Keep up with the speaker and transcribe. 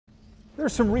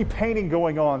There's some repainting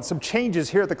going on, some changes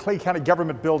here at the Clay County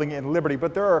Government Building in Liberty,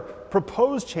 but there are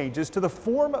proposed changes to the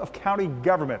form of county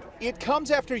government. It comes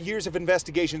after years of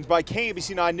investigations by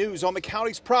KMBC 9 News on the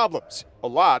county's problems. A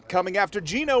lot coming after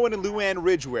Gene Owen and Luann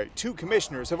Ridgway, two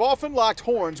commissioners, have often locked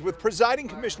horns with presiding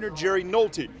Commissioner Jerry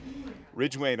Nolte.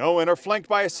 Ridgway and Owen are flanked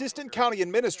by assistant county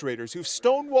administrators who've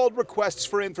stonewalled requests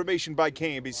for information by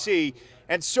KMBC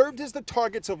and served as the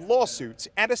targets of lawsuits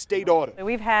and a state audit.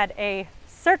 We've had a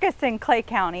circus in Clay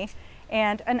County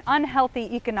and an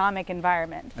unhealthy economic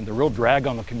environment. And the real drag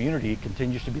on the community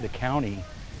continues to be the county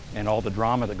and all the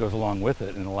drama that goes along with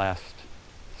it in the last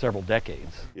several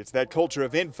decades. It's that culture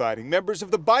of infighting members of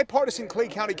the bipartisan Clay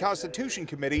County Constitution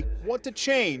Committee want to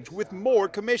change with more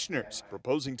commissioners,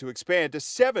 proposing to expand to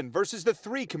 7 versus the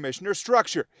 3 commissioner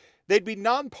structure. They'd be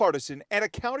nonpartisan, and a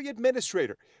county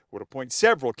administrator would appoint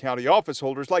several county office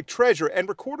holders like treasurer and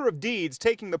recorder of deeds,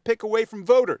 taking the pick away from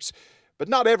voters. But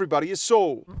not everybody is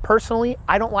sold. Personally,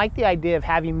 I don't like the idea of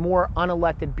having more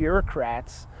unelected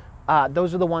bureaucrats.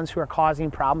 Those are the ones who are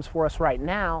causing problems for us right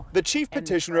now. The chief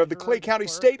petitioner of the Clay County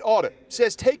State Audit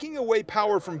says taking away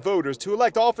power from voters to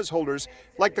elect office holders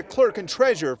like the clerk and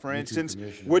treasurer, for instance,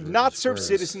 would not serve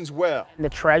citizens well. The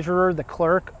treasurer, the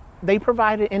clerk, they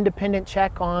provide an independent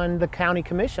check on the county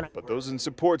commission. But those in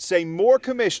support say more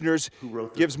commissioners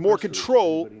gives more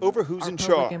control over who's in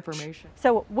charge.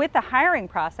 So with the hiring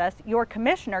process, your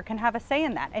commissioner can have a say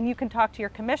in that, and you can talk to your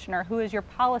commissioner, who is your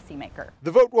policymaker. The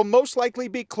vote will most likely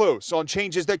be close on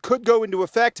changes that could go into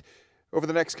effect over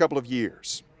the next couple of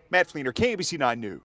years. Matt Fleener, KMBC 9 News.